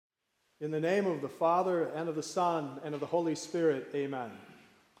In the name of the Father, and of the Son, and of the Holy Spirit, amen.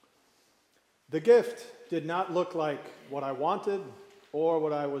 The gift did not look like what I wanted or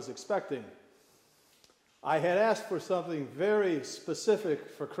what I was expecting. I had asked for something very specific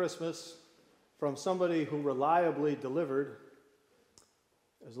for Christmas from somebody who reliably delivered,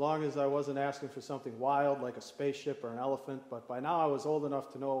 as long as I wasn't asking for something wild like a spaceship or an elephant, but by now I was old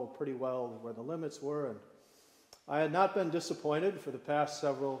enough to know pretty well where the limits were, and I had not been disappointed for the past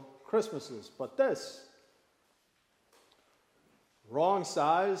several Christmases, but this, wrong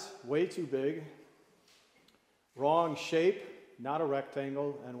size, way too big, wrong shape, not a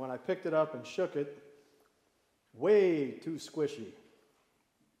rectangle, and when I picked it up and shook it, way too squishy.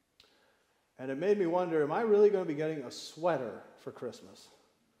 And it made me wonder, am I really going to be getting a sweater for Christmas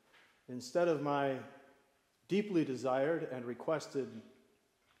instead of my deeply desired and requested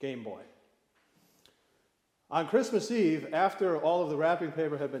Game Boy? On Christmas Eve, after all of the wrapping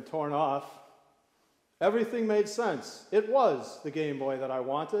paper had been torn off, everything made sense. It was the Game Boy that I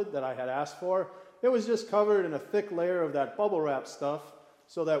wanted, that I had asked for. It was just covered in a thick layer of that bubble wrap stuff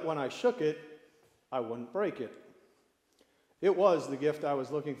so that when I shook it, I wouldn't break it. It was the gift I was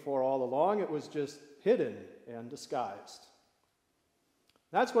looking for all along. It was just hidden and disguised.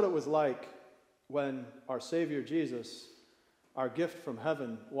 That's what it was like when our Savior Jesus, our gift from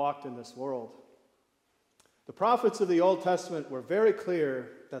heaven, walked in this world. The prophets of the Old Testament were very clear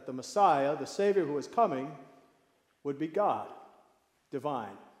that the Messiah, the Savior who was coming, would be God,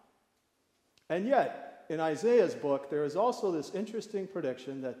 divine. And yet, in Isaiah's book, there is also this interesting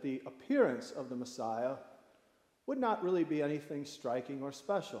prediction that the appearance of the Messiah would not really be anything striking or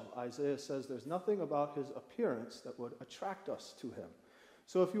special. Isaiah says there's nothing about his appearance that would attract us to him.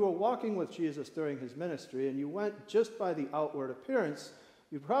 So if you were walking with Jesus during his ministry and you went just by the outward appearance,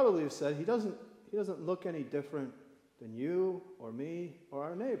 you'd probably have said, he doesn't look any different than you or me or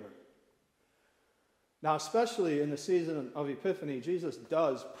our neighbor. Now, especially in the season of Epiphany, Jesus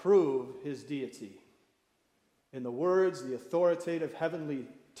does prove his deity. In the words, the authoritative heavenly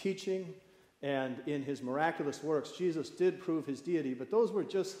teaching, and in his miraculous works, Jesus did prove his deity, but those were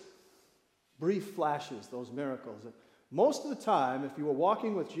just brief flashes, those miracles. And most of the time, if you were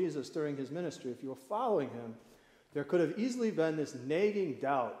walking with Jesus during his ministry, if you were following him, there could have easily been this nagging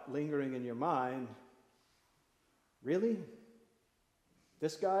doubt lingering in your mind. Really?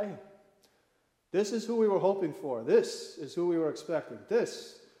 This guy? This is who we were hoping for. This is who we were expecting.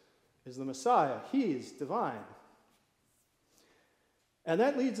 This is the Messiah. He's divine. And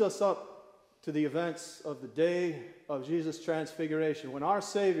that leads us up to the events of the day of Jesus' transfiguration, when our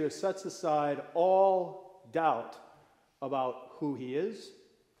Savior sets aside all doubt about who he is,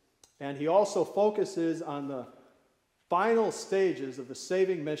 and he also focuses on the final stages of the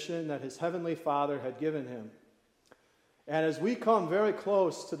saving mission that his heavenly Father had given him. And as we come very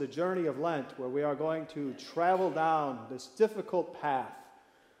close to the journey of Lent, where we are going to travel down this difficult path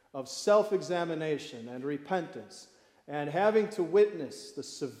of self-examination and repentance, and having to witness the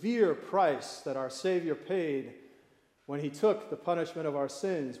severe price that our Savior paid when he took the punishment of our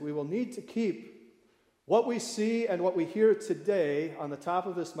sins, we will need to keep what we see and what we hear today on the top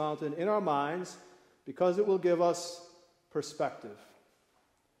of this mountain in our minds, because it will give us perspective.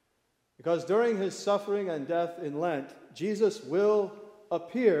 Because during his suffering and death in Lent, Jesus will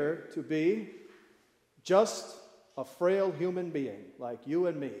appear to be just a frail human being like you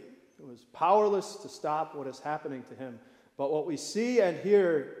and me, who is powerless to stop what is happening to him. But what we see and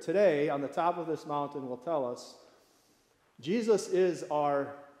hear today on the top of this mountain will tell us Jesus is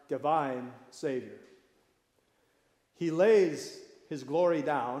our divine Savior. He lays his glory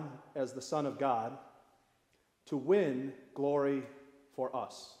down as the Son of God to win glory for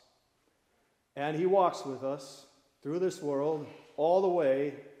us. And he walks with us through this world all the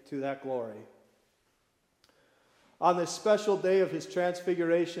way to that glory. On this special day of his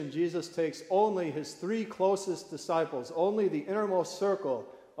transfiguration, Jesus takes only his three closest disciples, only the innermost circle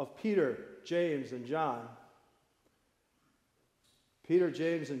of Peter, James, and John. Peter,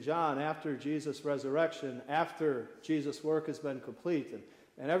 James, and John, after Jesus' resurrection, after Jesus' work has been complete,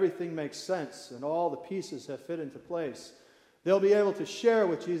 and everything makes sense, and all the pieces have fit into place, they'll be able to share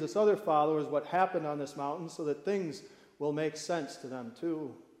with Jesus' other followers what happened on this mountain so that things will make sense to them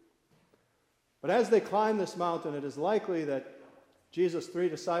too. But as they climb this mountain, it is likely that Jesus' three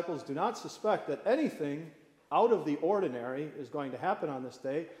disciples do not suspect that anything out of the ordinary is going to happen on this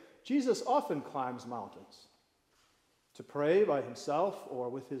day. Jesus often climbs mountains to pray by himself or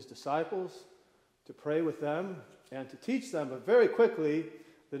with his disciples, to pray with them and to teach them. But very quickly,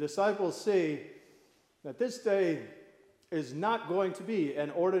 the disciples see that this day is not going to be an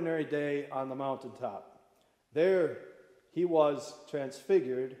ordinary day on the mountaintop. There he was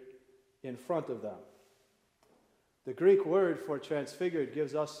transfigured in front of them. The Greek word for transfigured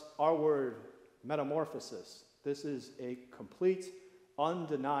gives us our word metamorphosis. This is a complete,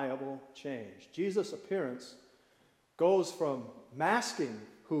 undeniable change. Jesus' appearance goes from masking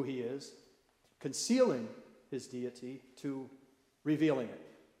who he is, concealing his deity, to revealing it,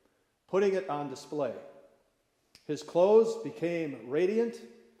 putting it on display. His clothes became radiant,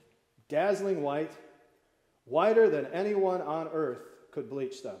 dazzling white, whiter than anyone on earth could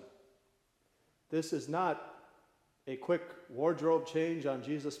bleach them. This is not a quick wardrobe change on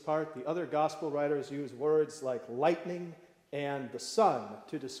Jesus' part. The other gospel writers use words like lightning and the sun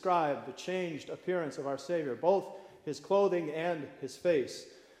to describe the changed appearance of our Savior, both his clothing and his face.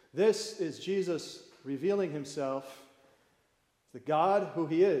 This is Jesus revealing himself, the God who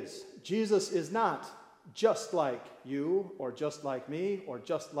he is. Jesus is not just like you or just like me or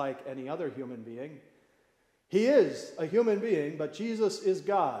just like any other human being. He is a human being, but Jesus is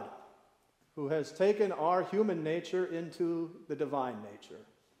God, who has taken our human nature into the divine nature.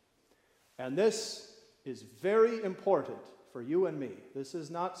 And this is very important for you and me. This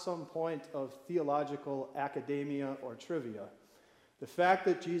is not some point of theological academia or trivia. The fact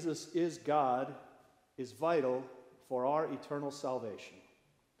that Jesus is God is vital for our eternal salvation.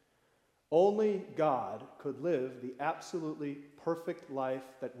 Only God could live the absolutely perfect life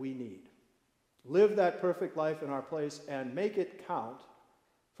that we need. Live that perfect life in our place and make it count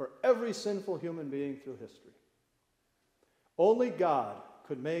for every sinful human being through history. Only God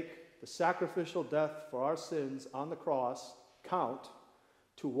could make the sacrificial death for our sins on the cross count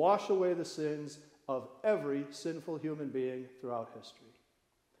to wash away the sins of every sinful human being throughout history.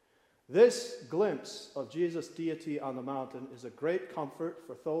 This glimpse of Jesus' deity on the mountain is a great comfort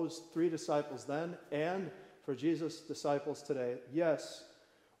for those 3 disciples then and for Jesus' disciples today. Yes,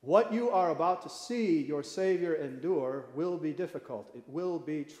 what you are about to see your Savior endure will be difficult. It will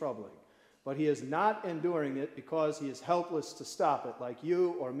be troubling. But he is not enduring it because he is helpless to stop it like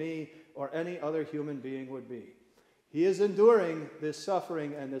you or me or any other human being would be. He is enduring this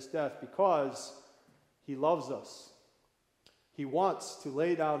suffering and this death because he loves us. He wants to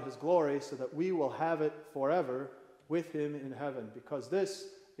lay down his glory so that we will have it forever with him in heaven, because this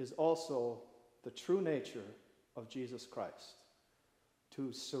is also the true nature of Jesus Christ.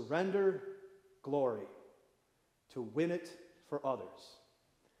 To surrender glory, to win it for others.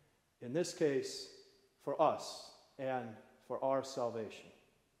 In this case, for us and for our salvation.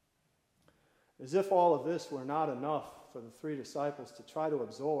 As if all of this were not enough for the 3 disciples to try to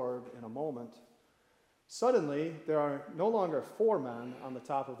absorb in a moment, suddenly there are no longer 4 men on the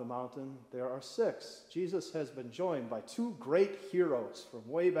top of the mountain, there are 6. Jesus has been joined by 2 great heroes from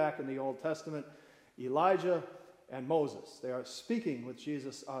way back in the Old Testament, Elijah and Moses. They are speaking with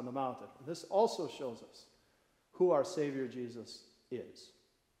Jesus on the mountain. This also shows us who our Savior Jesus is.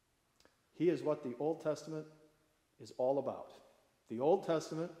 He is what the Old Testament is all about. The Old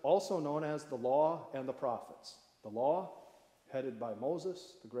Testament, also known as the Law and the Prophets. The Law, headed by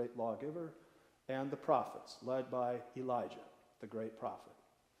Moses, the great lawgiver, and the prophets, led by Elijah, the great prophet.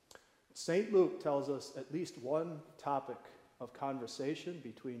 St. Luke tells us at least one topic of conversation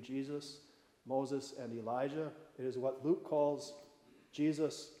between Jesus, Moses, and Elijah. It is what Luke calls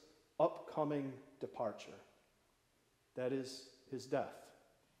Jesus' upcoming departure. That is his death.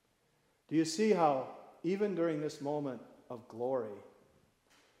 Do you see how even during this moment of glory,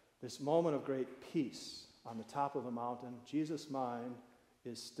 this moment of great peace on the top of the mountain, Jesus' mind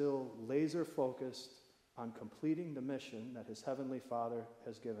is still laser focused on completing the mission that his heavenly Father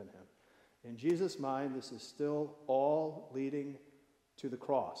has given him. In Jesus' mind, this is still all leading to the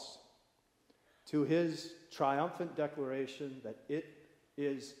cross, to his triumphant declaration that it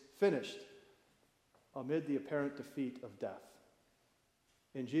is finished amid the apparent defeat of death.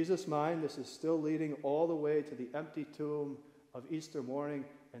 In Jesus' mind, this is still leading all the way to the empty tomb of Easter morning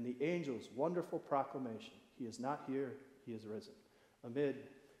and the angel's wonderful proclamation. He is not here, he is risen, amid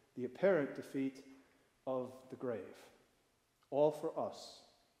the apparent defeat of the grave, all for us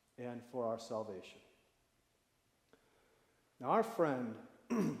and for our salvation. Now our friend,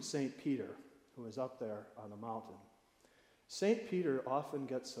 St. Peter, who is up there on the mountain, St. Peter often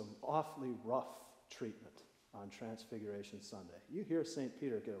gets some awfully rough treatment on Transfiguration Sunday. You hear St.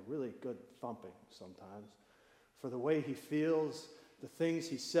 Peter get a really good thumping sometimes for the way he feels, the things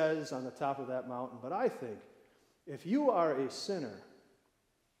he says on the top of that mountain. But I think if you are a sinner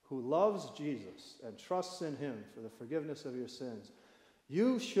who loves Jesus and trusts in him for the forgiveness of your sins,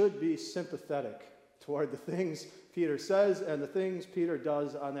 you should be sympathetic toward the things Peter says and the things Peter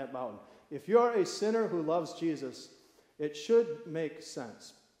does on that mountain. If you're a sinner who loves Jesus, it should make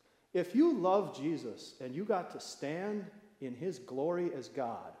sense. If you love Jesus and you got to stand in his glory as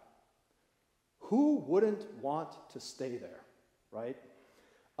God, who wouldn't want to stay there, right?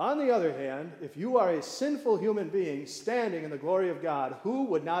 On the other hand, if you are a sinful human being standing in the glory of God, who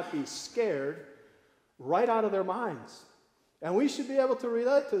would not be scared right out of their minds? And we should be able to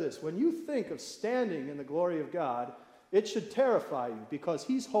relate to this. When you think of standing in the glory of God, it should terrify you because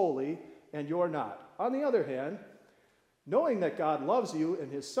he's holy and you're not. On the other hand, knowing that God loves you and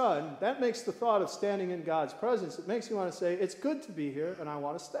his Son, that makes the thought of standing in God's presence, it makes you want to say, it's good to be here and I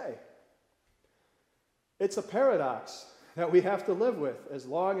want to stay. It's a paradox that we have to live with as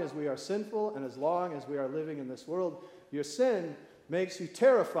long as we are sinful and as long as we are living in this world. Your sin makes you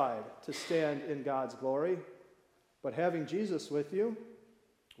terrified to stand in God's glory, but having Jesus with you,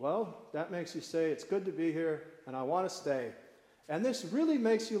 well, that makes you say, it's good to be here and I want to stay. And this really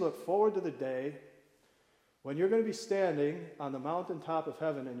makes you look forward to the day when you're going to be standing on the mountaintop of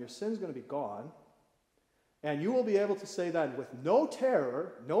heaven and your sin's going to be gone, and you will be able to say then with no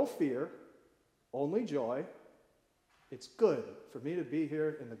terror, no fear, only joy, it's good for me to be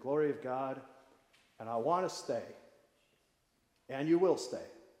here in the glory of God, and I want to stay. And you will stay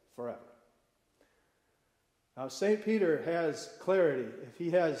forever. Now, St. Peter has clarity. If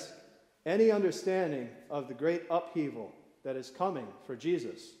he has any understanding of the great upheaval that is coming for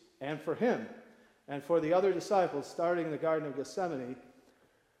Jesus and for him and for the other disciples starting in the Garden of Gethsemane,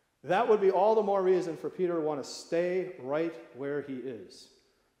 that would be all the more reason for Peter to want to stay right where he is,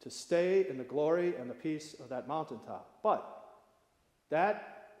 to stay in the glory and the peace of that mountaintop. But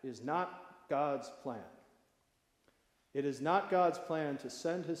that is not God's plan. It is not God's plan to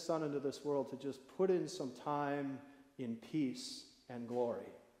send his Son into this world to just put in some time in peace and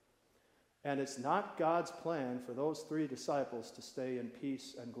glory. And it's not God's plan for those three disciples to stay in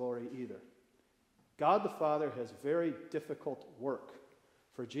peace and glory either. God the Father has very difficult work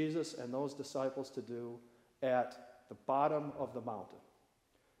for Jesus and those disciples to do at the bottom of the mountain.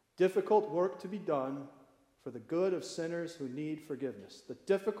 Difficult work to be done for the good of sinners who need forgiveness. The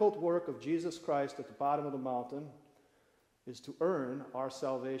difficult work of Jesus Christ at the bottom of the mountain is to earn our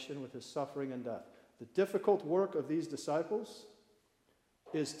salvation with his suffering and death. The difficult work of these disciples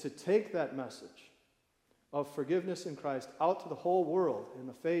is to take that message of forgiveness in Christ out to the whole world in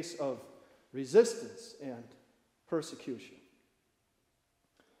the face of resistance and persecution.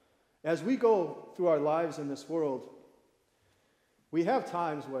 As we go through our lives in this world, we have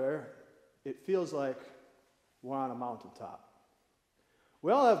times where it feels like we're on a mountaintop.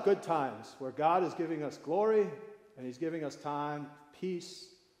 We all have good times where God is giving us glory and he's giving us time, peace,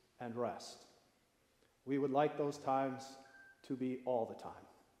 and rest. We would like those times to be all the time.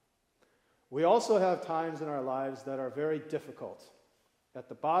 We also have times in our lives that are very difficult, at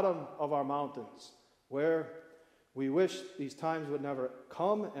the bottom of our mountains, where we wish these times would never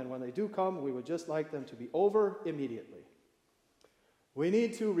come, and when they do come, we would just like them to be over immediately. We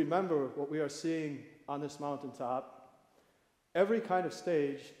need to remember what we are seeing on this mountaintop, every kind of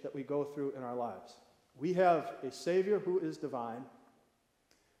stage that we go through in our lives. We have a Savior who is divine.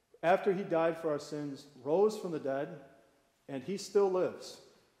 After he died for our sins, rose from the dead, and he still lives.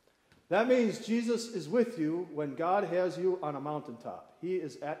 That means Jesus is with you when God has you on a mountaintop. He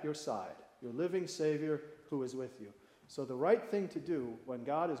is at your side, your living Savior who is with you. So the right thing to do when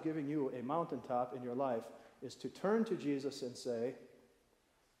God is giving you a mountaintop in your life is to turn to Jesus and say,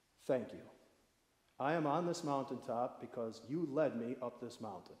 thank you. I am on this mountaintop because you led me up this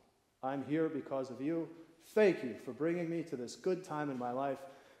mountain. I'm here because of you. Thank you for bringing me to this good time in my life.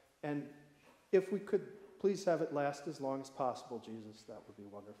 And if we could please have it last as long as possible, Jesus, that would be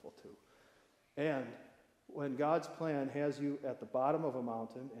wonderful too. And when God's plan has you at the bottom of a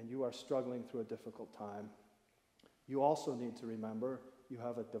mountain and you are struggling through a difficult time, you also need to remember you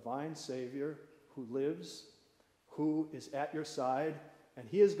have a divine Savior who lives, who is at your side, and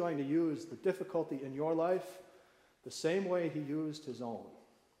he is going to use the difficulty in your life the same way he used his own,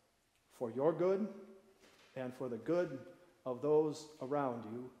 for your good and for the good of those around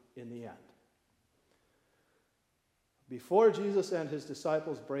you in the end. Before Jesus and his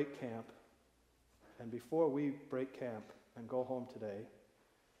disciples break camp, and before we break camp and go home today,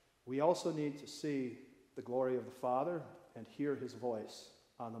 we also need to see the glory of the Father and hear his voice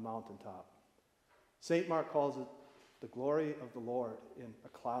on the mountaintop. St. Mark calls it the glory of the Lord in a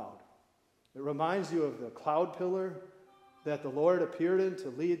cloud. It reminds you of the cloud pillar that the Lord appeared in to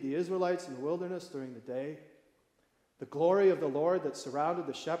lead the Israelites in the wilderness during the day, the glory of the Lord that surrounded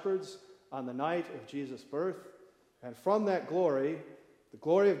the shepherds on the night of Jesus' birth, and from that glory, the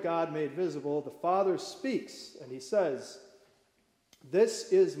glory of God made visible, the Father speaks, and he says,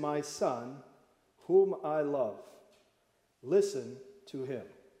 "This is my Son, whom I love. Listen to him."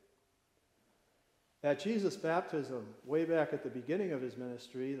 At Jesus' baptism, way back at the beginning of his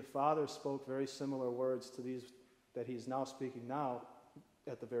ministry, the Father spoke very similar words to these that he's now speaking now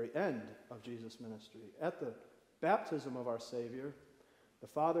at the very end of Jesus' ministry. At the baptism of our Savior, the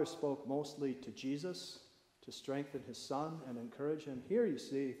Father spoke mostly to Jesus to strengthen his Son and encourage him. Here you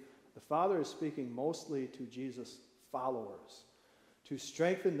see, the Father is speaking mostly to Jesus' followers to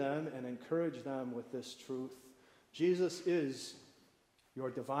strengthen them and encourage them with this truth. Jesus is your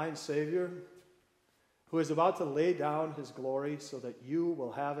divine Savior who is about to lay down his glory so that you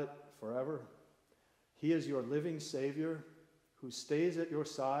will have it forever. He is your living Savior who stays at your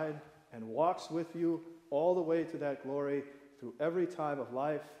side and walks with you all the way to that glory through every time of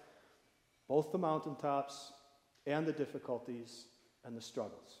life, both the mountaintops and the difficulties and the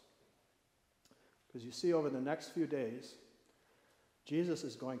struggles. Because you see, over the next few days, Jesus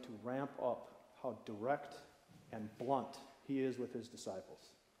is going to ramp up how direct and blunt he is with his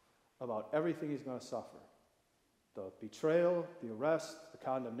disciples about everything he's going to suffer. The betrayal, the arrest, the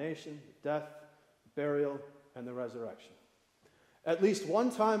condemnation, the death, the burial, and the resurrection. At least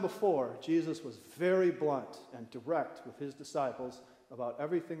one time before, Jesus was very blunt and direct with his disciples about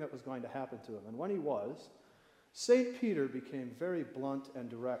everything that was going to happen to him. And when he was, St. Peter became very blunt and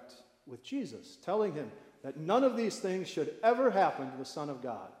direct with Jesus, telling him that none of these things should ever happen to the Son of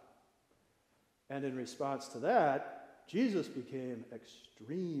God. And in response to that, Jesus became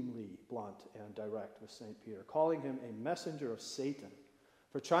extremely blunt and direct with St. Peter, calling him a messenger of Satan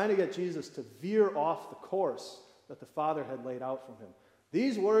for trying to get Jesus to veer off the course that the Father had laid out for him.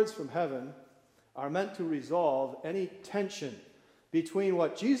 These words from heaven are meant to resolve any tension between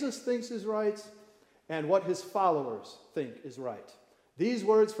what Jesus thinks is right and what his followers think is right. These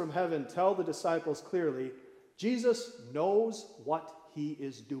words from heaven tell the disciples clearly, Jesus knows what he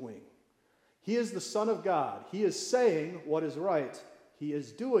is doing. He is the Son of God. He is saying what is right. He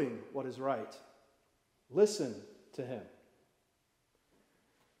is doing what is right. Listen to him.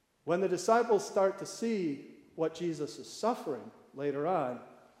 When the disciples start to see what Jesus is suffering later on,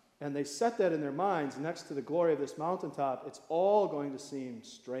 and they set that in their minds next to the glory of this mountaintop, it's all going to seem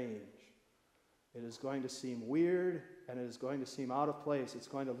strange. It is going to seem weird, and it is going to seem out of place. It's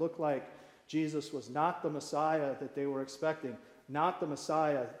going to look like Jesus was not the Messiah that they were expecting, not the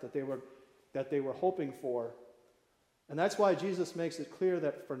Messiah that they were hoping for. And that's why Jesus makes it clear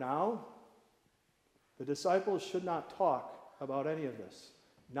that for now, the disciples should not talk about any of this.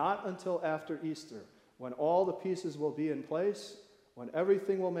 Not until after Easter, when all the pieces will be in place, when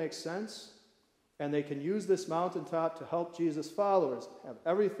everything will make sense, and they can use this mountaintop to help Jesus' followers have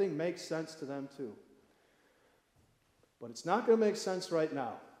everything make sense to them too. But it's not going to make sense right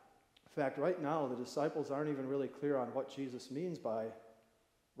now. In fact, right now, the disciples aren't even really clear on what Jesus means by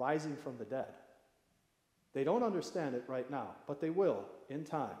rising from the dead. They don't understand it right now, but they will in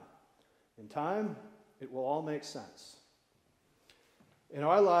time. In time, it will all make sense. In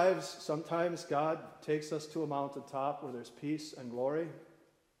our lives, sometimes God takes us to a mountaintop where there's peace and glory.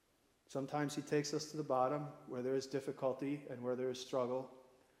 Sometimes he takes us to the bottom where there is difficulty and where there is struggle.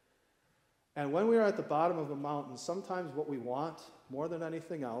 And when we are at the bottom of a mountain, sometimes what we want more than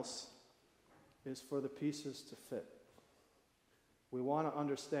anything else is for the pieces to fit. We want to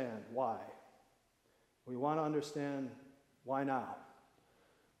understand why. We want to understand why now.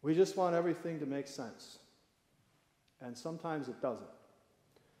 We just want everything to make sense. And sometimes it doesn't.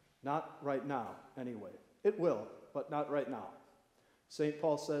 Not right now, anyway. It will, but not right now. St.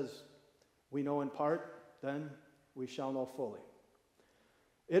 Paul says, we know in part, then we shall know fully.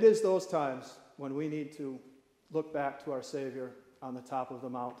 It is those times when we need to look back to our Savior on the top of the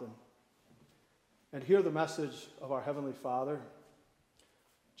mountain and hear the message of our Heavenly Father.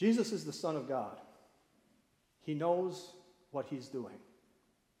 Jesus is the Son of God. He knows what he's doing.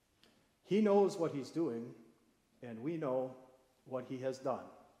 He knows what he's doing, and we know what he has done.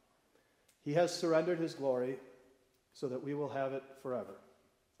 He has surrendered his glory so that we will have it forever.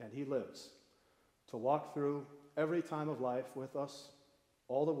 And he lives to walk through every time of life with us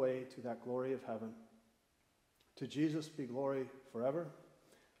all the way to that glory of heaven. To Jesus be glory forever.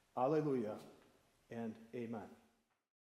 Alleluia and amen.